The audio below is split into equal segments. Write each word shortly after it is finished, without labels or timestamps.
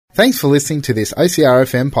Thanks for listening to this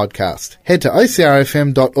OCRFM podcast. Head to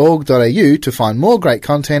ocrfm.org.au to find more great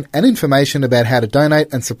content and information about how to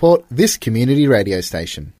donate and support this community radio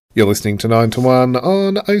station. You're listening to 9 to 1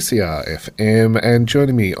 on OCR-FM, and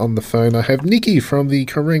joining me on the phone I have Nikki from the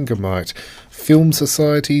Corangamite Film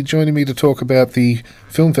Society joining me to talk about the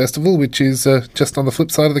film festival, which is just on the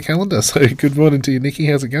flip side of the calendar. So good morning to you, Nikki.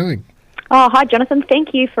 How's it going? Oh, hi, Jonathan.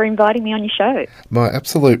 Thank you for inviting me on your show. My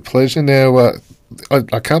absolute pleasure. Now,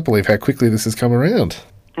 I can't believe how quickly this has come around.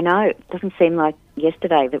 I know. It doesn't seem like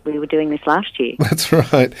yesterday that we were doing this last year. That's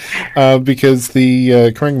right, because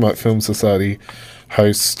the Corangamite Film Society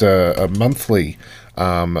host a monthly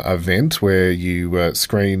event where you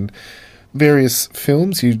screen various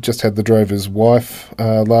films. You just had The Drover's Wife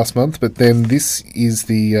last month, but then this is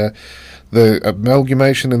the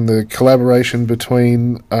amalgamation and the collaboration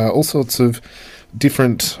between all sorts of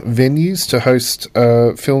different venues to host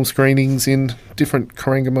film screenings in different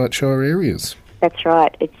Corangamite Shire areas. That's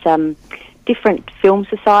right. It's different film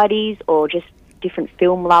societies or just different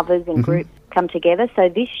film lovers and groups come together. So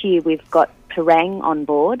this year we've got Terang on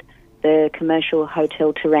board, the commercial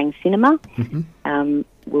hotel Terang Cinema.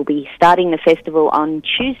 We'll be starting the festival on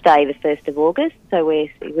Tuesday, the 1st of August. So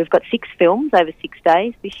we've got 6 films over 6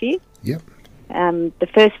 days this year. Yep. The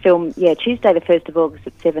first film, Tuesday, the 1st of August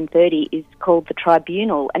at 7:30 is called The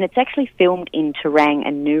Tribunal, and it's actually filmed in Terang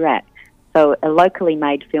and Noorat. So a locally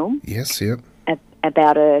made film. Yes, yep.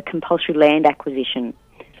 About a compulsory land acquisition.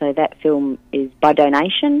 So that film is by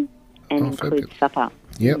donation and includes supper.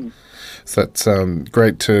 Yep. So that's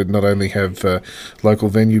great to not only have local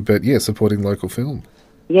venue, but, supporting local film.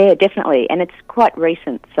 Yeah, definitely. And it's quite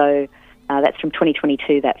recent. So that's from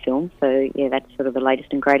 2022, that film. So, that's sort of the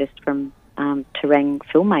latest and greatest from Terang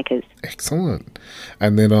filmmakers. Excellent.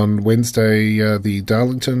 And then on Wednesday, the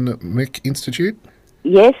Darlington Mech Institute?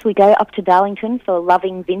 Yes, we go up to Darlington for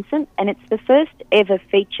Loving Vincent, and it's the first ever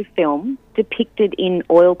feature film depicted in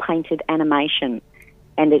oil-painted animation.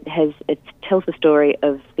 And it tells the story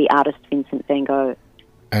of the artist Vincent van Gogh.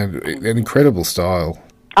 And an incredible style.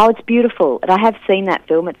 Oh, it's beautiful. And I have seen that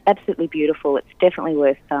film. It's absolutely beautiful. It's definitely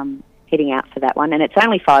worth heading out for that one. And it's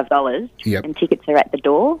only $5, and tickets are at the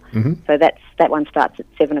door. So that one starts at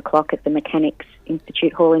 7 o'clock at the Mechanics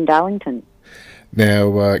Institute Hall in Darlington.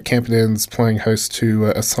 Now, Camperdown's playing host to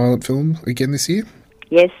a silent film again this year?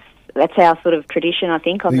 Yes, that's our sort of tradition, I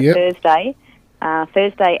think, on the Thursday.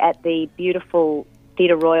 Thursday at the beautiful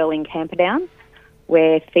Theatre Royal in Camperdown.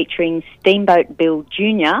 We're featuring Steamboat Bill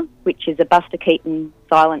Jr., which is a Buster Keaton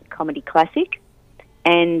silent comedy classic.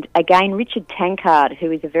 And again, Richard Tankard, who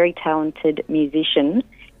is a very talented musician,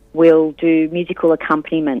 will do musical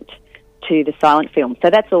accompaniment to the silent film. So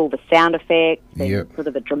that's all the sound effects and sort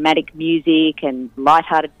of the dramatic music and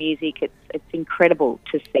light-hearted music. It's incredible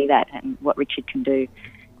to see that and what Richard can do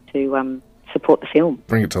to support the film.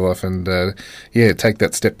 Bring it to life and, take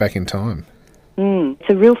that step back in time. It's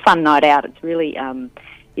a real fun night out. It's really,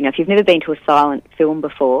 if you've never been to a silent film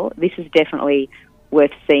before, this is definitely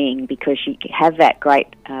worth seeing because you have that great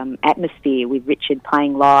atmosphere with Richard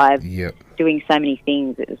playing live, doing so many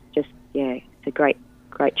things. It was just, it's a great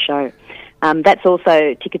show. That's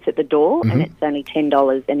also tickets at the door, and it's only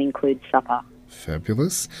 $10 and includes supper.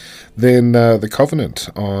 Fabulous. Then the Covenant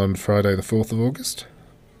on Friday the 4th of August?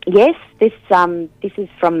 Yes, this is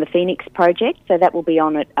from the Phoenix Project, so that will be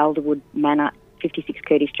on at Alderwood Manor, 56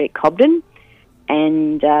 Curtis Street, Cobden.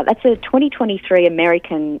 And that's a 2023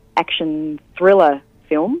 American action thriller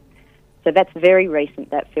film. So that's very recent,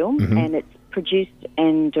 that film, and it's produced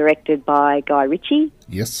and directed by Guy Ritchie.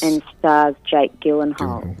 Yes. And stars Jake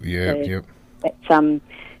Gyllenhaal. That's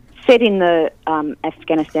set in the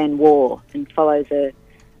Afghanistan war and follows a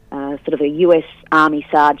sort of a US Army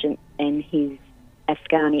sergeant and his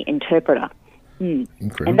Afghani interpreter.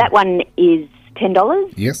 Incredible. And that one is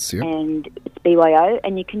 $10. Yes, and it's BYO,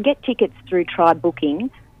 and you can get tickets through Tribe Booking,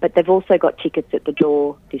 but they've also got tickets at the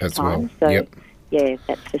door this time. Well. So,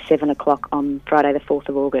 that's for 7 o'clock on Friday the 4th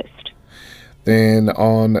of August. Then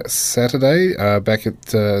on Saturday, back at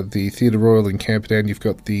the Theatre Royal in Camperdown, you've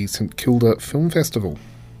got the St Kilda Film Festival.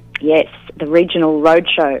 Yes, the regional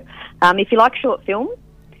roadshow. If you like short films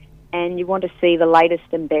and you want to see the latest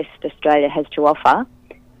and best Australia has to offer,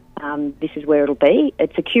 this is where it'll be.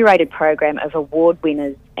 It's a curated program of award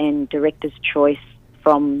winners and director's choice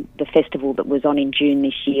from the festival that was on in June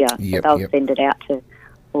this year. So they'll send it out to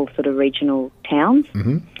all sort of regional towns.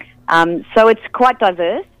 So it's quite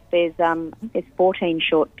diverse. There's 14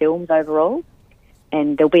 short films overall,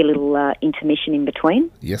 and there'll be a little intermission in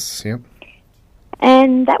between. Yes, yep.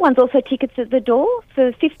 And that one's also tickets at the door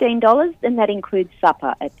for $15, and that includes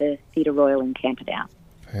supper at the Theatre Royal in Camperdown.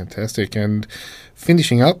 Fantastic. And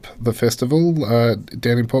finishing up the festival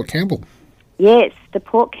down in Port Campbell. Yes, the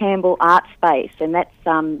Port Campbell Art Space, and that's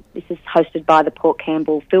this is hosted by the Port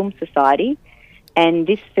Campbell Film Society, and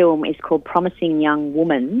this film is called Promising Young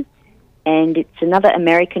Woman, and it's another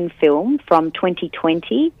American film from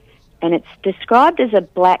 2020, and it's described as a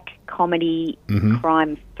black comedy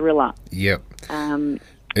crime thriller. Yep.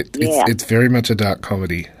 It's very much a dark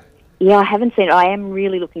comedy. Yeah, I haven't seen it. I am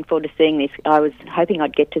really looking forward to seeing this. I was hoping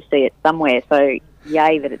I'd get to see it somewhere, so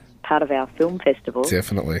yay that it's part of our film festival.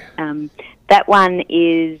 Definitely. That one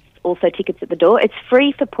is also tickets at the door. It's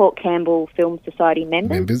free for Port Campbell Film Society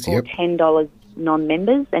members or $10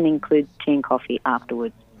 non-members, and includes tea and coffee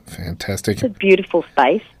afterwards. Fantastic. It's a beautiful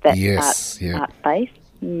space, that art space.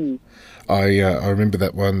 I remember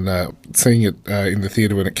that one, seeing it in the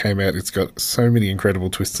theatre when it came out. It's got so many incredible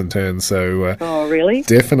twists and turns. So, oh, really?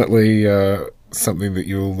 Definitely something that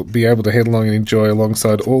you'll be able to head along and enjoy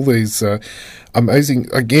alongside all these amazing,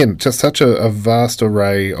 again, just such a vast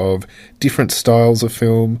array of different styles of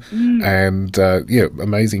film and,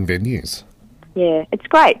 amazing venues. Yeah, it's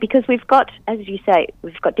great because we've got, as you say,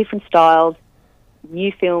 we've got different styles,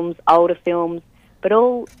 new films, older films, but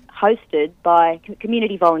all hosted by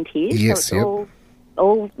community volunteers. Yes, so it's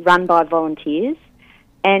all run by volunteers.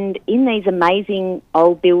 And in these amazing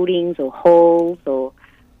old buildings or halls or,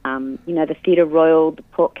 the Theatre Royal, the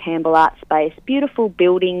Port Campbell Art Space, beautiful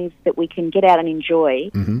buildings that we can get out and enjoy.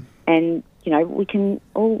 Mm-hmm. And, we can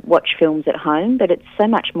all watch films at home, but it's so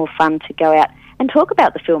much more fun to go out and talk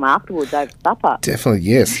about the film afterwards over supper. Definitely,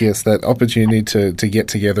 yes, that opportunity to get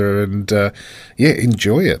together and,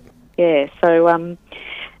 enjoy it. Yeah, so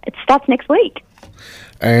it starts next week.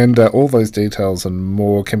 And all those details and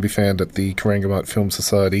more can be found at the Corangamite Film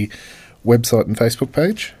Society website and Facebook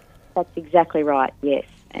page? That's exactly right, yes.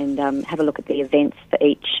 And have a look at the events for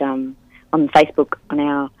each, on Facebook, on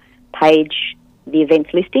our page, the events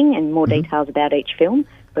listing and more details about each film,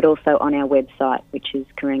 but also on our website, which is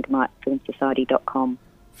corangamitefilmsociety.com.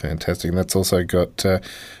 Fantastic. And that's also got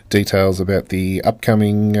details about the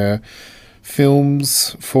upcoming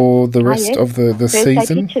films for the rest of the Thursday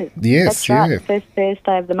season. Pictures. Yes, that's right. First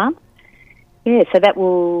Thursday of the month. Yeah, so that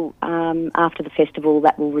will, after the festival,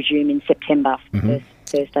 that will resume in September, first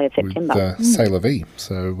Thursday of September. With C'est La Vie.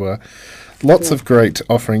 So lots of great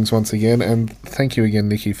offerings once again, and thank you again,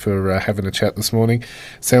 Nikki, for having a chat this morning.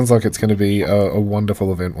 Sounds like it's going to be a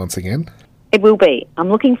wonderful event once again. It will be. I'm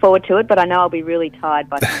looking forward to it, but I know I'll be really tired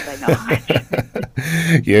by Sunday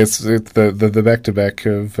night. Yes, the back-to-back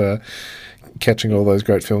of catching all those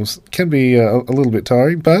great films can be a little bit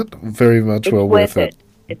tiring, but very much well worth it.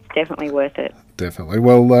 It's definitely worth it. Definitely.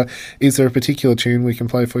 Well, is there a particular tune we can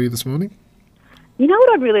play for you this morning? You know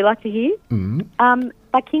what I'd really like to hear?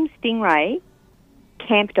 By King Stingray,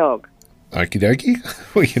 Camp Dog. Okie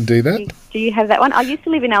dokie. We can do that. Do you have that one? I used to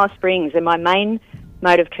live in Alice Springs, and my main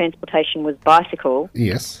mode of transportation was bicycle.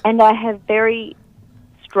 Yes. And I have very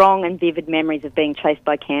strong and vivid memories of being chased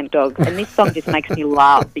by camp dogs. And this song just makes me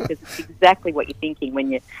laugh because it's exactly what you're thinking when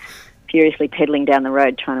you're furiously pedaling down the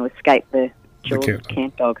road trying to escape the jaws of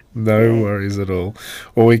camp dog. No worries at all.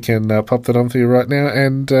 Well, we can pop that on for you right now.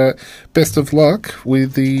 And best of luck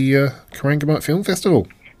with the Corangamite Film Festival.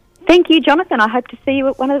 Thank you, Jonathan. I hope to see you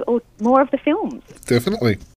at one of or more of the films. Definitely.